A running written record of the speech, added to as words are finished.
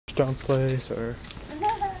restaurant place or...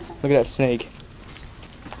 Look at that snake.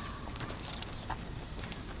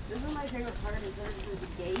 This is my favorite part, is there's a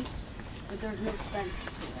gate, but there's no fence to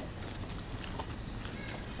it.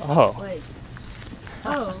 Oh. Like,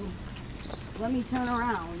 oh, let me turn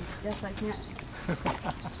around. Yes, I can.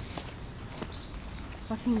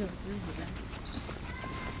 Fucking go through here.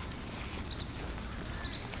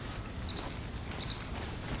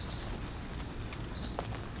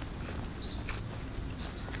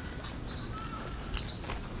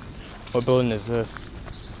 What building is this?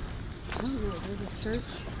 I don't know, there's a church.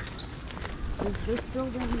 There's this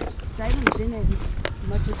building. I haven't been in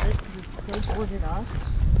much of this because it's so boarded up.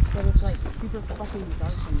 But it's like super fucking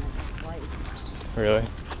dark in that light. Really?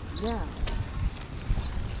 Yeah.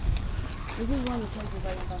 This is one of the places I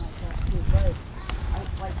went by myself too. But I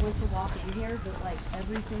like went to walk in here, but like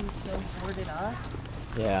everything's so boarded up.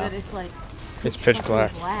 Yeah. That it's like It's pitch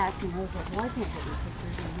black. Black, and I was like, well, I can't put any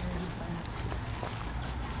pictures in here.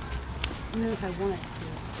 Even if I wanted to.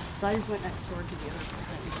 So I just went next door to the other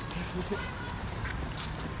place.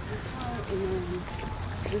 This one, and then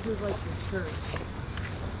this is like the church.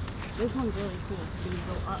 This one's really cool because you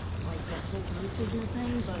go up like that whole roof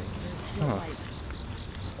thing, but there's still like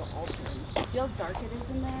the altar. See how dark it is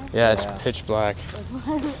in there? Yeah, it's pitch black. That's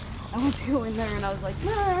why I went to go in there and I was like,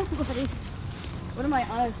 nah, buddy. What am I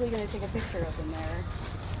honestly going to take a picture of in there?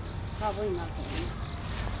 Probably nothing.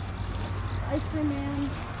 Ice cream man.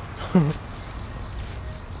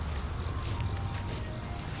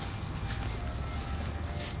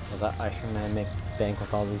 Does that ice cream man make bank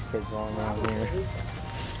with all these kids rolling around here?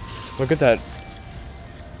 Look at that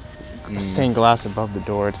stained glass above the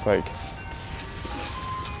door. It's like...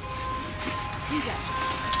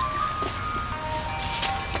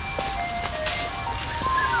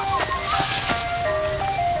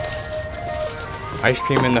 Ice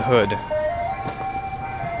cream in the hood.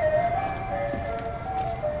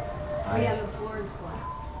 Oh yeah, the floor is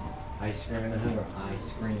glass. Ice cream in the hood or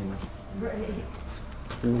ice cream? Right.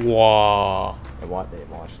 Wow. They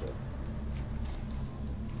watched it.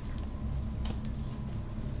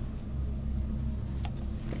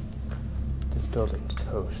 This building's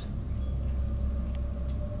toast.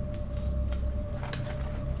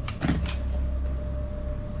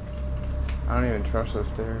 I don't even trust those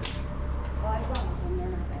stairs. Well, I saw them, they're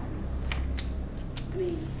not bad. I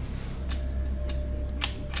mean,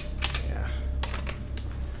 Yeah.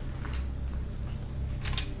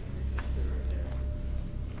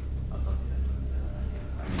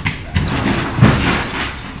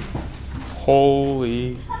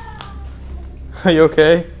 Holy. Are you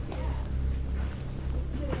okay?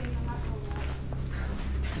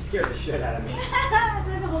 You scared the shit out of me.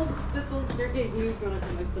 this whole staircase moved when I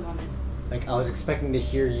put my foot on it. Like, I was expecting to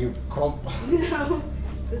hear you crump. No,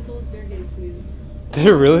 this whole staircase moved. Did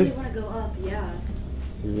it really? You want to go up, yeah.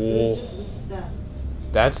 Whoa. It's just this step.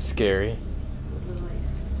 That's scary. But, like,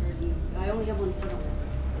 I only have one foot on it.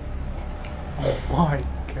 Oh my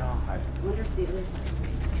god. I wonder if the other side is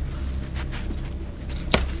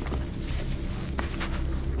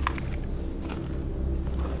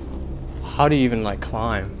How do you even like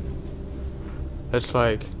climb? That's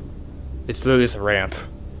like, it's literally just a ramp.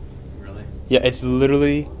 Really? Yeah, it's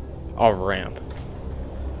literally a ramp.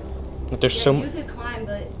 But there's so you could climb,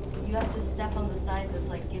 but you have to step on the side that's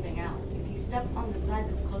like giving out. If you step on the side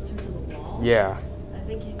that's closer to the wall, Yeah. I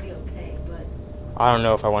think you'd be okay, but I don't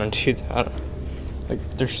know if I want to do that. I don't,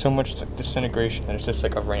 like, there's so much like, disintegration that it's just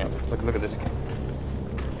like a ramp. Look at this.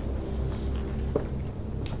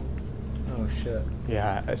 Oh shit.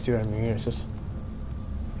 Yeah, I see what I mean. It's just,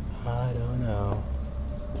 I don't know.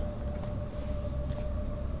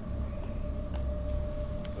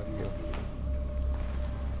 What do you?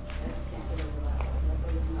 I just can't get over that. That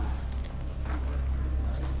way it's not.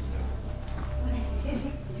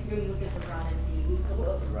 You can look at the rotted beams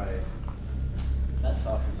below. Right. That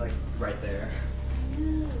sucks. It's like right there. I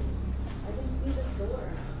know. I can see the door.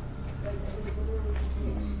 Like, I can literally see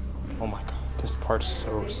it. Oh my god, this part's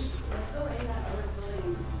so. Let's go in that other building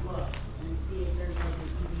and just look and see if there's like an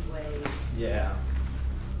easy way. Yeah.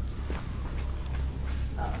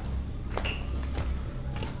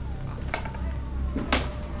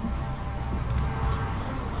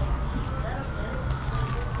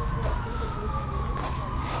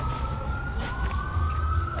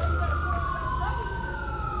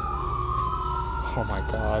 Oh my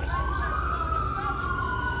god.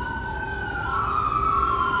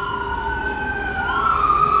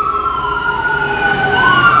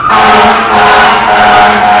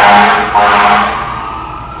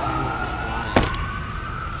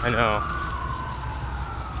 I know.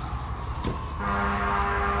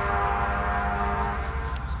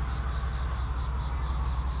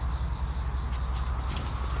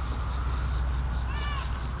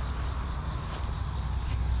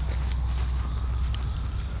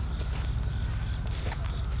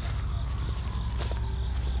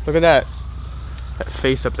 Look at that. That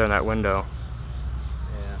face up there in that window.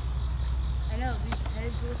 Yeah. I know, these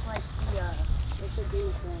heads look like the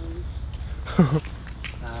big things.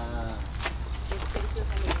 These faces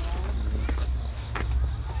on the wall.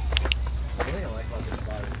 I really don't like about this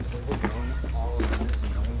spot is it's overgrown all around us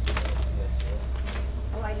and no one can really see us here.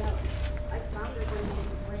 Oh, I know. I found it when it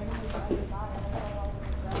was raining by the bottom. I all over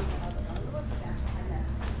the ground. And I was like, I'm gonna look back behind that.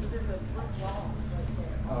 There's a brick wall right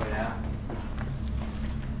there. Oh, yeah.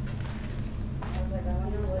 I was like, I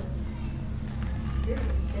wonder what's. Here's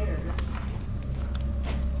the stairs.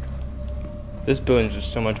 This building's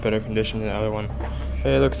just so much better condition than the other one.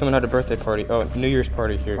 Hey, look, someone had a birthday party. Oh, New Year's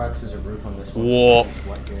party here. Parks is a roof on this one. Whoa. It's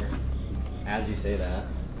wet here. As you say that.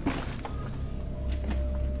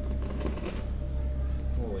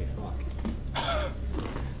 Holy fuck.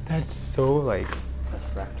 That's so like. That's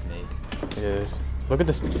wrecked me. It is. Look at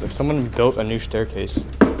this. Someone built a new staircase.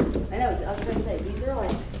 I know, I was gonna say, these are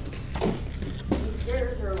like. These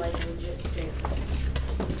stairs are like legit stairs.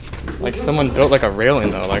 Like someone built like a railing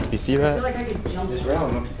though. Like, do you see I feel that? like I could jump. This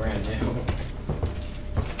railing looks brand new.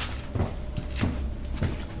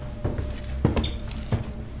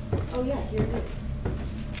 Oh yeah, here it is.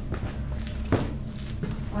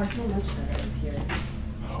 Oh, I feel much better up here.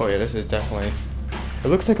 Oh yeah, this is definitely. It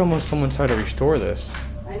looks like almost someone's tried to restore this.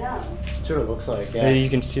 I know. That's what it looks like, Yeah, you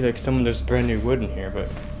can see like there's brand new wood in here, but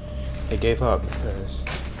they gave up because.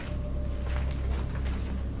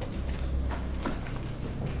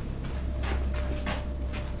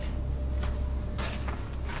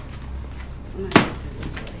 I'm gonna go through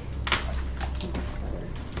this way. I think that's better.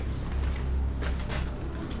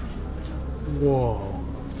 Whoa.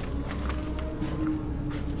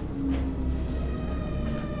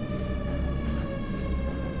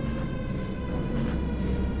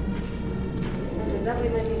 Is that what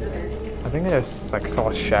it might be there? I think I just like saw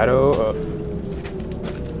a shadow.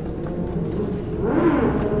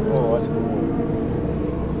 Oh, that's cool.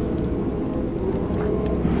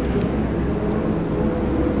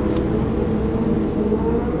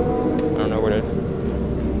 I don't know what it.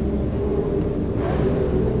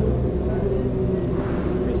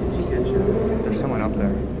 You see that shadow? There's someone up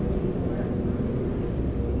there.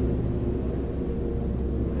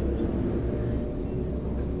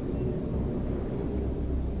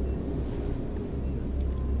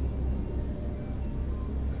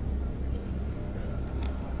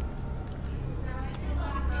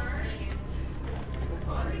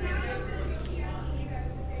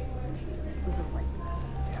 Was it white?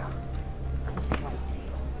 Yeah. Was it white?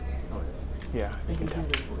 Oh, it is. Yeah, you can tell. Oh,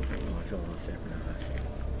 I feel a little safer now, actually.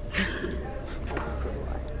 I can see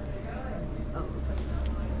why. Oh.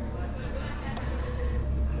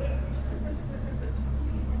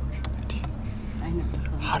 I know. That's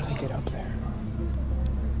what How do they get up there?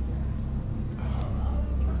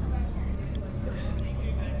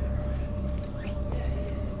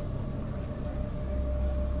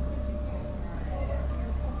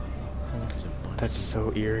 That's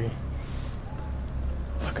so eerie.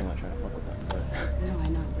 Look, I'm not trying to fuck with them, but No, I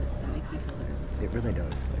know, but that makes me feel better. it really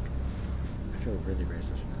does. Like, I feel really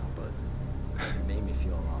racist now, but it made me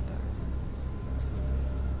feel a lot better.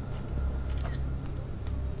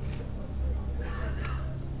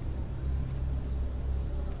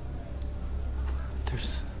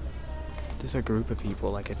 There's a group of people.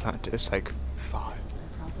 Like it's not just like 5. They're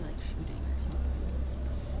probably like shooting or something.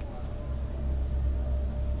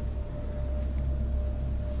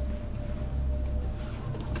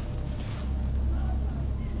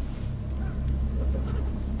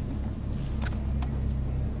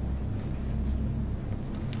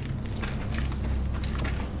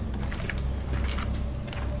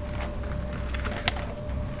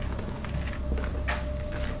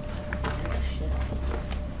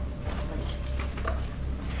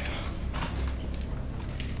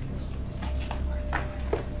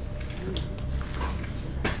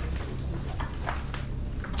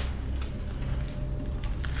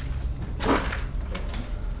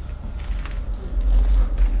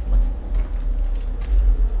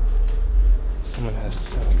 Someone has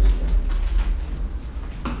cells.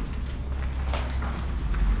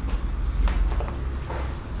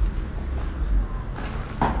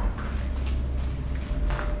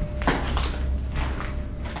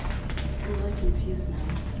 I'm really confused now.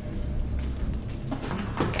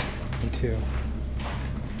 Me too.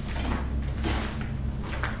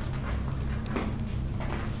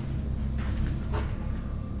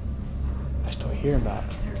 I still hear about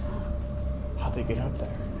how they get up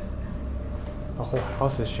there. The whole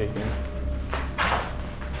house is shaking.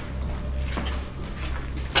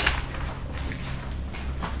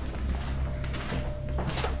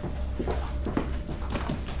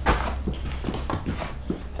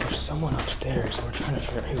 someone upstairs, and we're trying to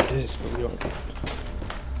figure out who it is, but we don't.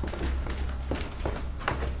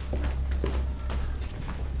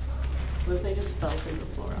 What if they just fell through the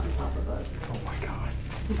floor on top of us? Oh my god.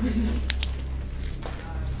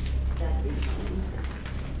 That'd be fun.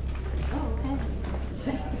 Oh,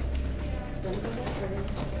 okay. Don't go that way.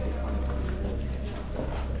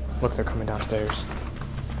 Look, they're coming downstairs.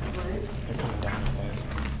 What? They're coming down, I think.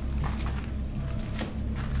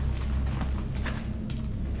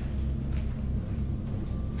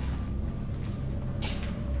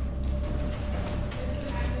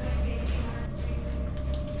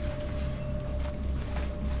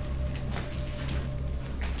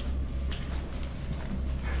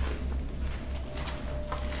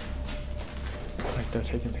 Like they're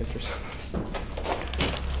taking pictures of us.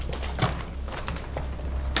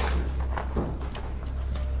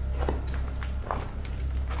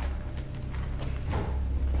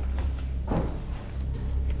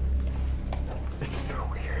 It's so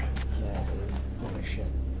weird. Yeah, it is. Holy shit.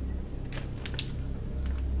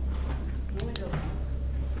 I'm gonna go.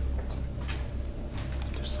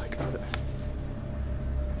 Just like other.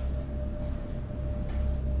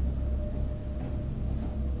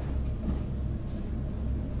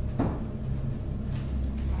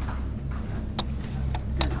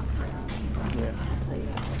 They're not friends. Yeah. I'll tell you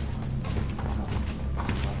that.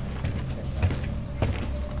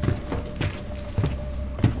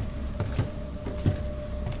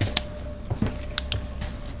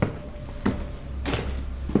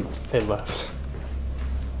 They left.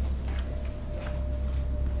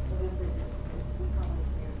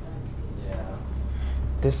 Yeah.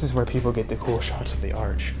 This is where people get the cool shots of the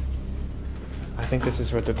arch. I think this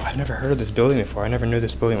is where the. I've never heard of this building before. I never knew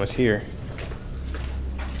this building was here.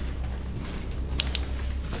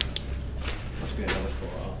 Must be another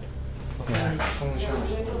floor up. Yeah.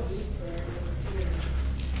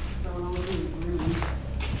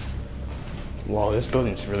 Wow, this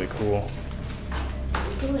building's really cool.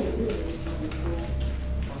 The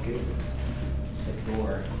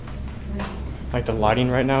door. Like the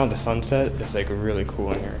lighting right now, the sunset is like really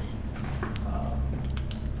cool in here.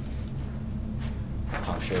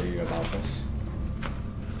 I'll show you about this.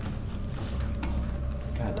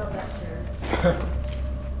 God damn.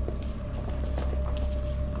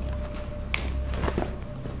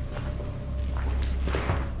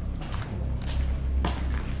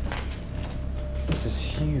 This is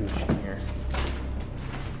huge in here.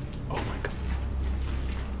 Oh my god.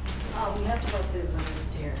 Oh, we have to go up these other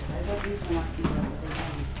stairs. I hope these will not be what they're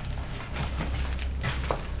doing.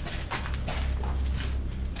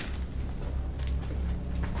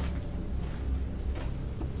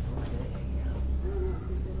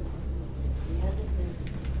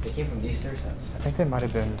 They came from these stairs. I think they might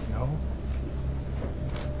have been. No?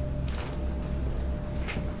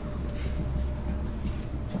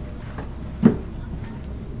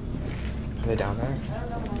 Are they down there?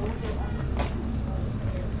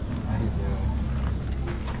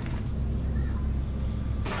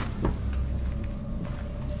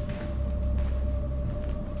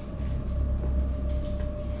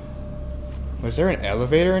 Was there an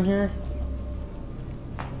elevator in here?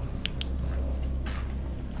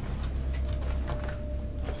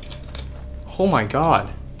 Oh my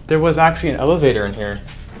god. There was actually an elevator in here.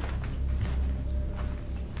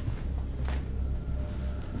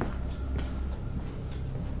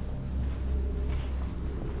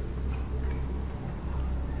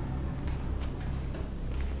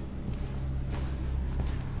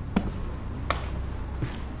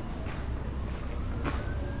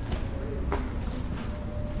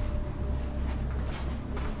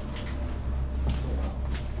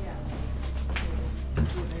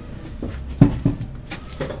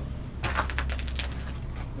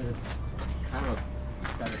 Kind of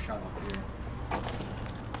a better shot up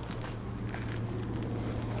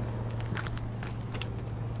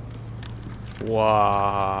here.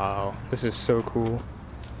 Wow. This is so cool.